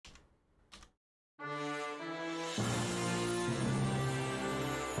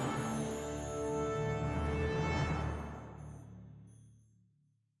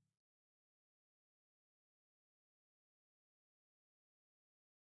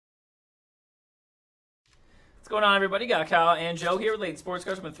going on, everybody? Got Kyle and Joe here with Layton Sports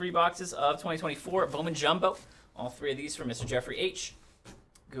Cards with 3 boxes of 2024 Bowman Jumbo. All 3 of these from Mr. Jeffrey H.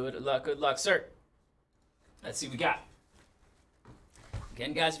 Good luck, sir. Let's see what we got.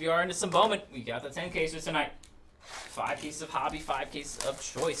 Again, guys, if you are into some Bowman, we got the 10 cases tonight. 5 cases of hobby, 5 cases of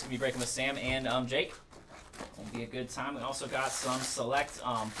choice. We'll be breaking with Sam and Jake. Won't be a good time. We also got some select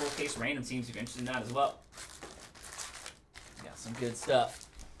full case random teams if you're interested in that as well. Got some good stuff.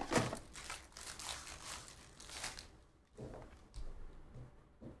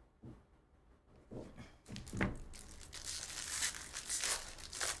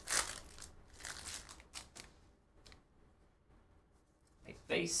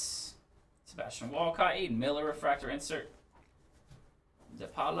 Base, Sebastian Walcott, Aiden Miller, refractor insert,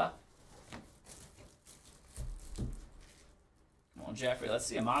 DePaula. Come on, Jeffrey, let's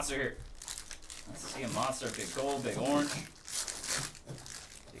see a monster here. Let's see a monster, big gold, big orange,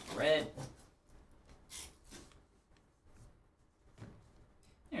 big red.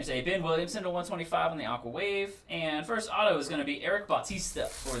 There's a Ben Williamson to 125 on the Aqua Wave. And first auto is going to be Eric Bautista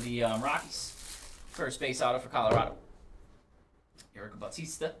for the Rockies. First base auto for Colorado. Eric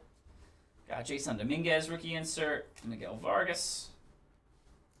Bautista. Got Jason Dominguez, rookie insert. Miguel Vargas.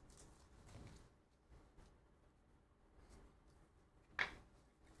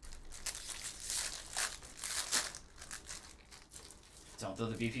 Don't throw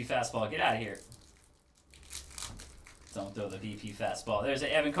the BP fastball. Get out of here. Don't throw the BP fastball. There's an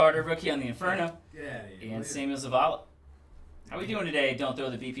Evan Carter, rookie on the Inferno. Get out of here. And Samuel Zavala. How we doing today? Don't throw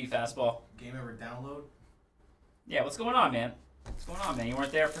the BP fastball. Game ever download? Yeah, what's going on, man? What's going on, man? You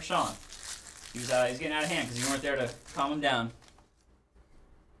weren't there for Sean. He's getting out of hand because you weren't there to calm him down.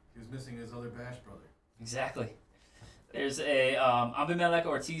 He was missing his other Bash brother. Exactly. There's a Abimelech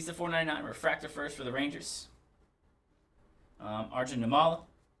Ortiz to 499, refractor first for the Rangers. Arjun Namala.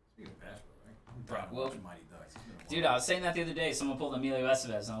 Speaking of Bash brother, Brock right? Wilson. Mighty Ducks. Dude, I was saying that the other day. Someone pulled Emilio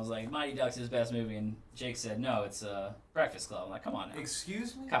Estevez, and I was like, Mighty Ducks is his best movie. And Jake said, no, it's Breakfast Club. I'm like, come on now.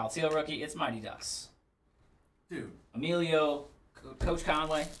 Excuse me? Kyle Teal rookie, it's Mighty Ducks. Dude. Emilio, Coach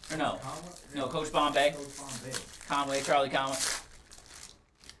Conway, or no. No, Coach Bombay. Coach Bombay. Conway, Charlie Conway.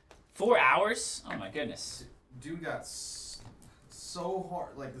 4 hours? Oh my goodness. Dude got so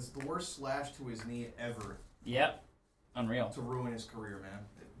hard, like this the worst slash to his knee ever. Yep. Unreal. To ruin his career, man.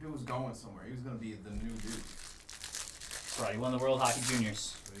 Dude was going somewhere. He was going to be the new dude. That's right. He won the World Hockey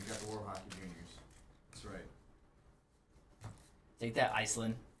Juniors. So he got the World Hockey Juniors. That's right. Take that,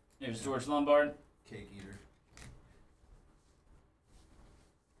 Iceland. There's George Lombard. Cake eater.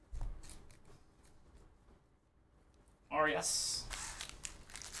 Arias.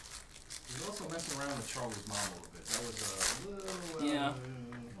 He's also messing around with Charlie's mom a little bit. That was a little... Yeah. A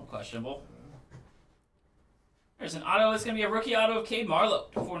little questionable. There's an auto. It's going to be a rookie auto of Cade Marlowe.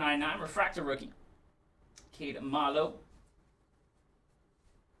 499, refractor rookie. Cade Marlowe.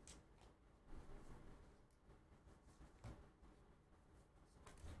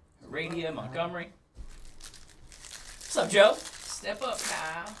 Radia Montgomery. What's up, Joe? Step up,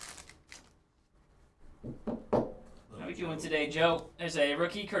 Kyle. How we doing today, Joe? There's a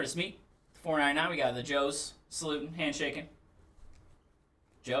rookie, Curtis Meat. 499. We got the Joes saluting, handshaking.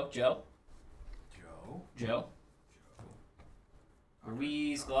 Joe.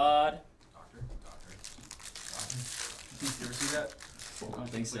 Ruiz, Glad. Doctor. You ever see that? I don't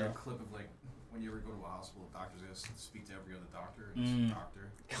think so. Like a clip of like when you ever go to a hospital, the doctor's gonna speak to every other doctor. And it's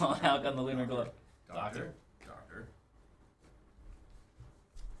doctor. Calling out on the lunar glove. Doctor.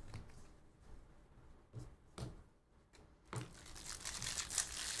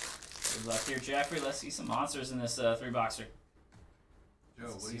 Good luck here, Jeffrey. Let's see some monsters in this 3-boxer. Joe,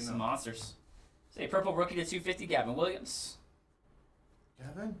 Let's what see do you some know? monsters. Say purple rookie to 250, Gavin Williams.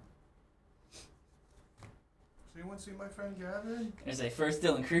 Gavin? So you want to see my friend Gavin? There's a first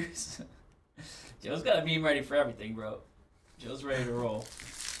Dylan Cruz. Joe's got a meme ready for everything, bro. Joe's ready to roll.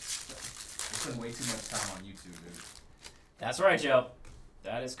 I spend way too much time on YouTube, dude. That's right, Joe.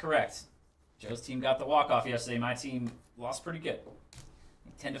 That is correct. Joe's team got the walk-off yesterday. My team lost pretty good.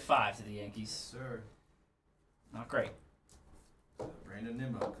 10-5 to the Yankees. Sir. Not great. Brandon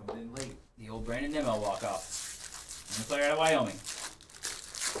Nimmo coming in late. The old Brandon Nimmo walk-off. And the player out of Wyoming.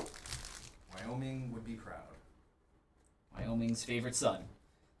 Wyoming would be proud. Wyoming's favorite son.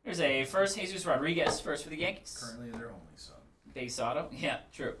 There's a first Jesus Rodriguez, first for the Yankees. Currently their only son. Base auto. Yeah,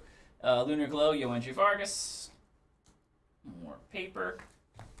 true. Lunar Glow, Yoanji Vargas. More paper.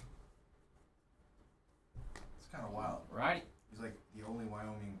 It's kind of wild. Right. He's like the only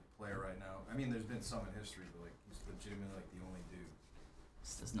Wyoming player right now. I mean, there's been some in history, but like he's legitimately like the only dude.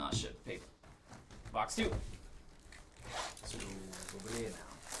 This does not ship paper. Box 2. So over there now.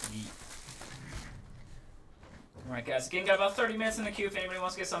 Yeet. Alright, guys, again, got about 30 minutes in the queue if anybody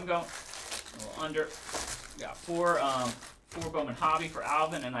wants to get something going. A little under. Got four Bowman hobby for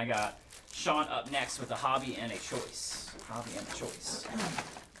Alvin, and I got Sean up next with a hobby and a choice. Hobby and a choice.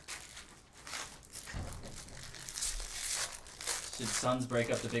 Should Suns break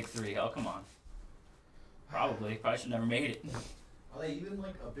up the big three? Oh, come on. Probably. Probably should never made it. Are they even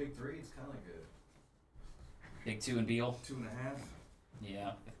like a big three? It's kind of like a Big two and Beal. 2.5.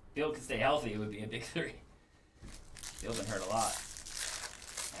 Yeah. If Beal could stay healthy, it would be a big three. Beal's been hurt a lot.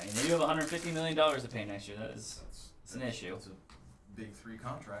 I mean, they do have $150 million to pay next year. It's an issue. It's a big three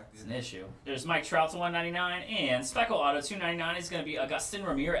contract. It's an issue. There's Mike Trout to 199, and Speckle Auto 299 is going to be Agustin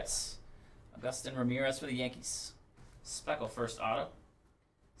Ramirez. Agustin Ramirez for the Yankees. Speckle first auto.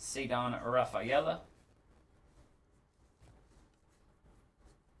 Cedon Rafaela.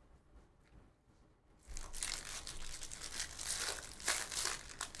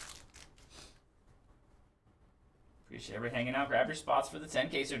 Appreciate everybody hanging out. Grab your spots for the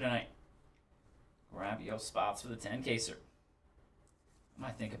 10-caser tonight. Grab your spots for the 10-caser. I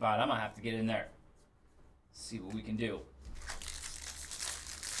might think about it. I might have to get in there. See what we can do.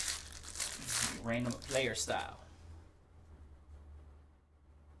 Random player style.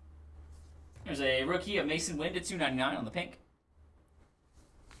 There's a rookie of Mason Wind at $299 on the pink.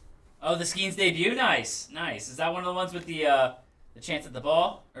 Oh, the Skeens debut? Nice. Nice. Is that one of the ones with the chance at the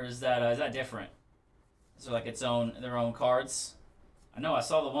ball? Or is that different? Is there like their own cards? I know I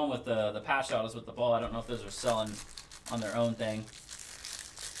saw the one with the patch autos with the ball. I don't know if those are selling on their own thing.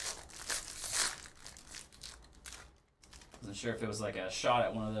 Wasn't sure if it was like a shot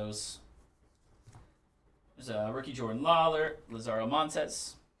at one of those. There's a rookie Jordan Lawler, Lazaro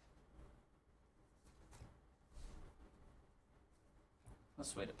Montes.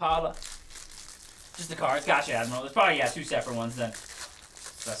 Let's wait to Paula. Just the cards. Gotcha, Admiral. There's probably two separate ones then.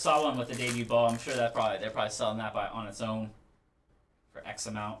 So I saw one with the debut ball. I'm sure they're probably selling that on its own for X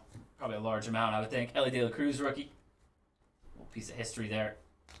amount. Probably a large amount, I would think. Ellie De La Cruz rookie. Little piece of history there.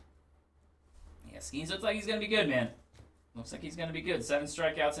 Yeah, Skeens looks like he's going to be good, man. Looks like he's going to be good. 7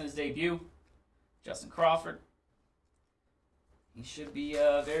 strikeouts in his debut. Justin Crawford. He should be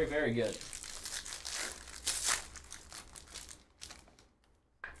very, very good.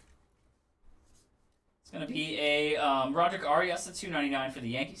 It's going to be a Roderick Arias at $299 for the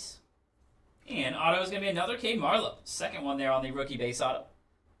Yankees. And auto is going to be another Cade Marlowe. Second one there on the rookie base auto.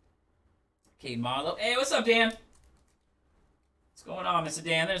 Cade Marlowe. Hey, what's up, Dan? What's going on, Mr.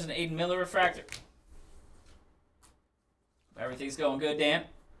 Dan? There's an Aiden Miller refractor. Everything's going good, Dan.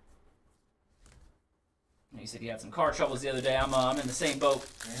 You said you had some car troubles the other day. I'm in the same boat.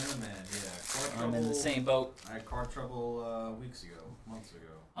 Man, yeah. I'm in the same boat. I had car trouble months ago.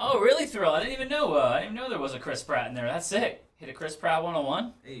 Oh, really, Thrill? I didn't even know there was a Chris Pratt in there. That's sick. Hit a Chris Pratt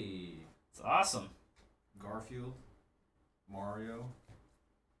 101. Hey. It's awesome. Garfield, Mario,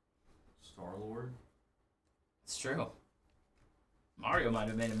 Star-Lord. It's true. Mario might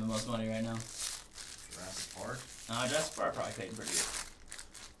have made him the most money right now. Jurassic Park. Jurassic Park probably paid him pretty good.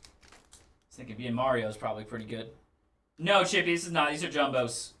 I was thinking being Mario is probably pretty good. No, Chippy, this is not. These are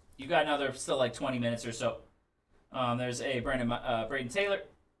jumbos. You got another still like 20 minutes or so. There's a Braden Taylor.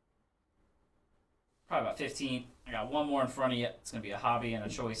 Probably about 15. I got one more in front of you. It's going to be a hobby and a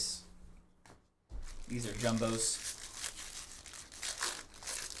choice. These are jumbos.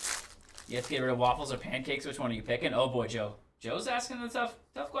 You have to get rid of waffles or pancakes. Which one are you picking? Oh boy, Joe. Joe's asking the tough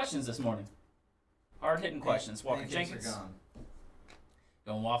questions this morning. Hard-hitting questions. Walker Jenkins. Are gone.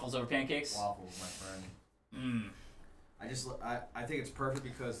 Going waffles over pancakes? Waffles, my friend. I think it's perfect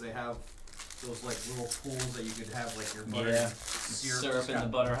because they have those like little pools that you could have like your butter syrup and the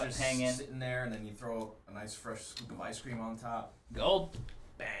butter hang in. Sitting there, and then you throw a nice fresh scoop of ice cream on top. Gold.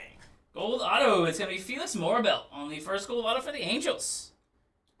 Bang. Gold auto. It's going to be Felix Morabel on the first gold auto for the Angels.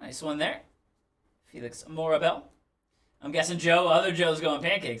 Nice one there. Felix Morabel. I'm guessing other Joe's going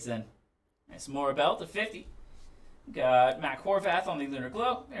pancakes then. Nice Morabel to 50. Got Matt Horvath on the Lunar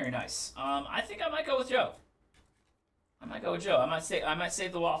Glow. Very nice. I think I might go with Joe. I might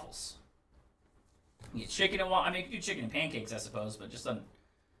save the waffles. You get chicken and waffles. I mean, you can do chicken and pancakes, I suppose, but just doesn't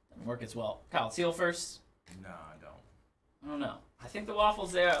work as well. Kyle Teal first. No, I don't. I don't know. I think the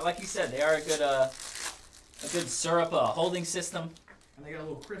waffles there, like you said, they are a good syrup holding system. And they got a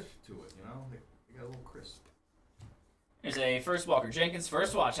little crisp to it, you know? They got a little crisp. There's a first Walker Jenkins.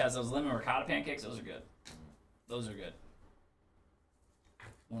 First Watch has those lemon ricotta pancakes. Those are good. Those are good.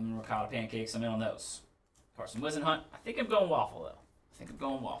 Lemon ricotta pancakes. I'm in on those. Carson Wisenhunt. I think I'm going waffle, though. I think I'm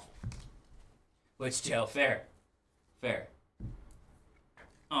going waffle. Which, Joe? Fair. Fair.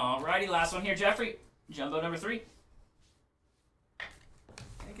 Alrighty, last one here, Jeffrey. Jumbo number 3.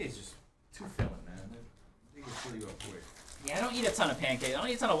 Pancakes just too filling, man. They get fill you up quick. Yeah, I don't eat a ton of pancakes. I don't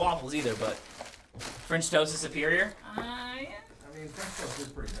eat a ton of waffles either, but French toast is superior. Yeah. I mean, French toast is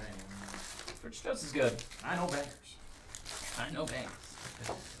pretty banging. French toast is good. I know bangers. I know bangers.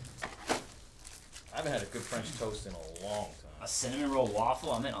 I haven't had a good French toast in a long time. A cinnamon roll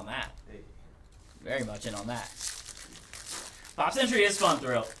waffle, I'm in on that. Hey. Very much in on that. Pop Century is fun,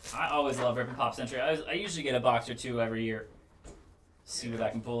 Thrill. I always love ripping Pop Century. I usually get a box or two every year. See what I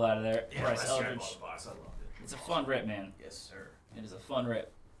can pull out of there. Yeah, Bryce last year I Eldridge. bought a box. I loved it. It's a fun rip, man. Yes, sir. It is a fun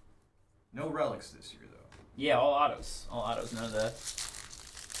rip. No relics this year, though. Yeah, all autos. All autos, none of the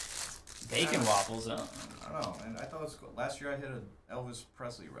bacon waffles. I don't know, and I thought it was cool. Last year I hit an Elvis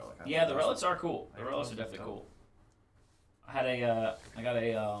Presley relic. Yeah, the relics are cool. The relics are definitely cool. I got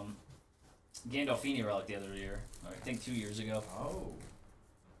a Gandolfini relic the other year. I think 2 years ago. Oh.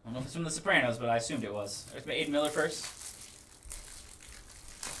 I don't know if it's from The Sopranos, but I assumed it was. There's Aiden Miller first.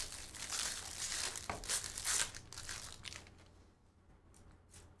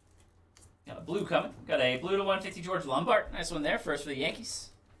 Got a blue coming. Got a blue to 150 George Lombard. Nice one there. First for the Yankees.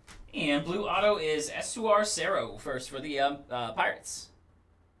 And blue auto is Estuar Cerro first for the Pirates.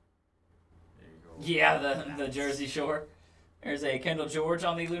 There you go. Yeah, the Jersey Shore. There's a Kendall George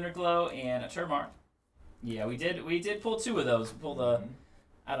on the Lunar Glow and a Termar. Yeah, we did pull two of those. We pulled a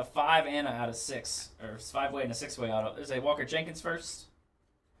out of 5 and a out of 6, or 5-way and a 6-way auto. There's a Walker Jenkins first.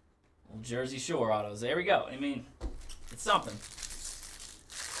 Old Jersey Shore autos. There we go. I mean, it's something.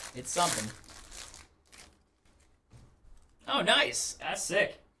 It's something. Oh, nice. That's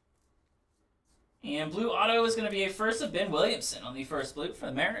sick. And blue auto is going to be a first of Ben Williamson on the first blue for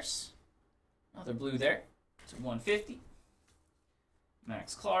the Mariners. Another blue there. To 150.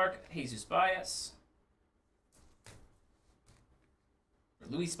 Max Clark, Jesus Baez.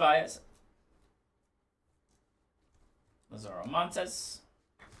 Luis Baez. Lazaro Montes.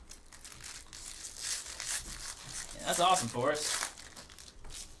 Yeah, that's awesome for us.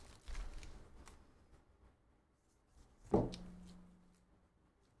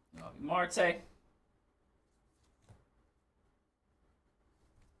 Marte.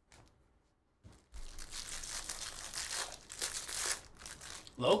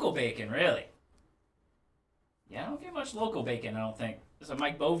 Local bacon, really? Yeah, I don't get much local bacon, I don't think. There's a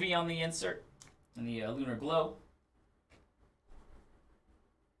Mike Bovee on the insert and the Lunar Glow.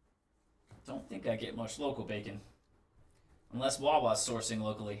 Don't think I get much local bacon. Unless Wawa's sourcing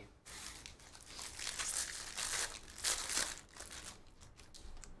locally.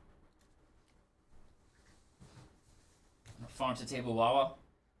 Farm to Table Wawa.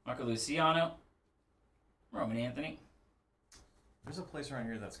 Marco Luciano. Roman Anthony. There's a place around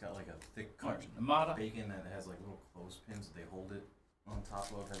here that's got like a thick cut Amada. bacon that has like little clothespins that they hold it on top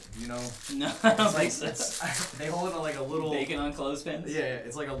of. Do you know? No, I don't like, think so. They hold it on like a little Bacon on clothespins? Yeah,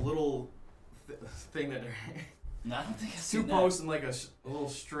 it's like a little thing that they're No, I don't think I've two seen that. posts and like a little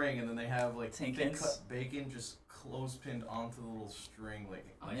string, and then they have like Tank thick pins? cut bacon just clothespinned onto the little string, like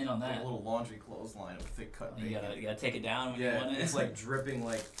I'm in on like that. a little laundry clothesline of thick cut You bacon. gotta take it down when you Yeah, want it. it's like dripping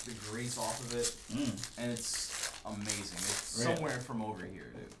like the grease off of it, and it's amazing. It's Really? somewhere from over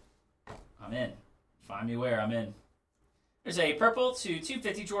here, dude. I'm in. Find me where I'm in. There's a purple to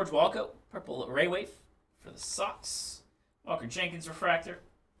 250 George Walco. Purple Ray Wave for the Sox. Walker Jenkins refractor.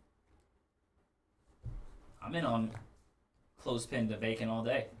 I'm in on clothespin to bacon all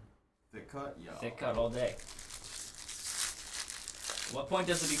day. Thick cut, yeah. Thick cut all day. At what point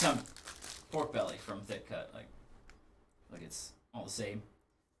does it become pork belly from thick cut? Like it's all the same.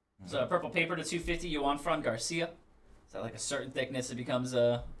 So purple paper to 250, Juan Fran Garcia. Is that like a certain thickness it becomes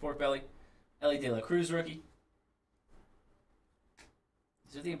pork belly? Ellie De La Cruz rookie.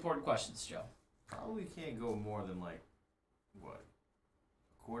 These are the important questions, Joe. Probably can't go more than like, what,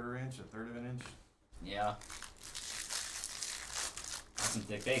 a quarter inch, a third of an inch? Yeah. That's some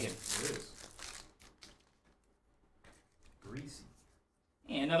thick bacon. It is. Greasy.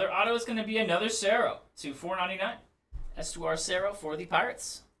 And another auto is going to be another Cerro to 499. Estuar Cerro for the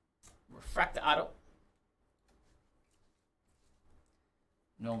Pirates. Refracta auto.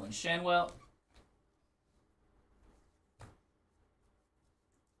 Nolan Shanwell.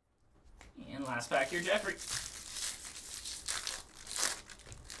 And last pack here, Jeffrey.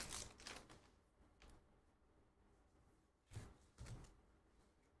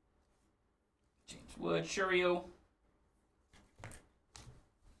 James Wood, Churio.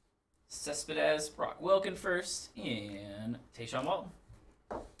 Cespedes, Brock Wilkin first, and Tayshaun Walton.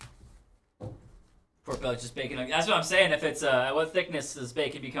 Pork belly just bacon. That's what I'm saying. If it's what thickness does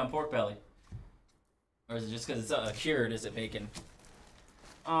bacon become pork belly, or is it just because it's cured? Is it bacon?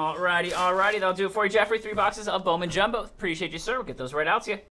 Alrighty. That'll do it for you, Jeffrey. 3 boxes of Bowman Jumbo. Appreciate you, sir. We'll get those right out to you.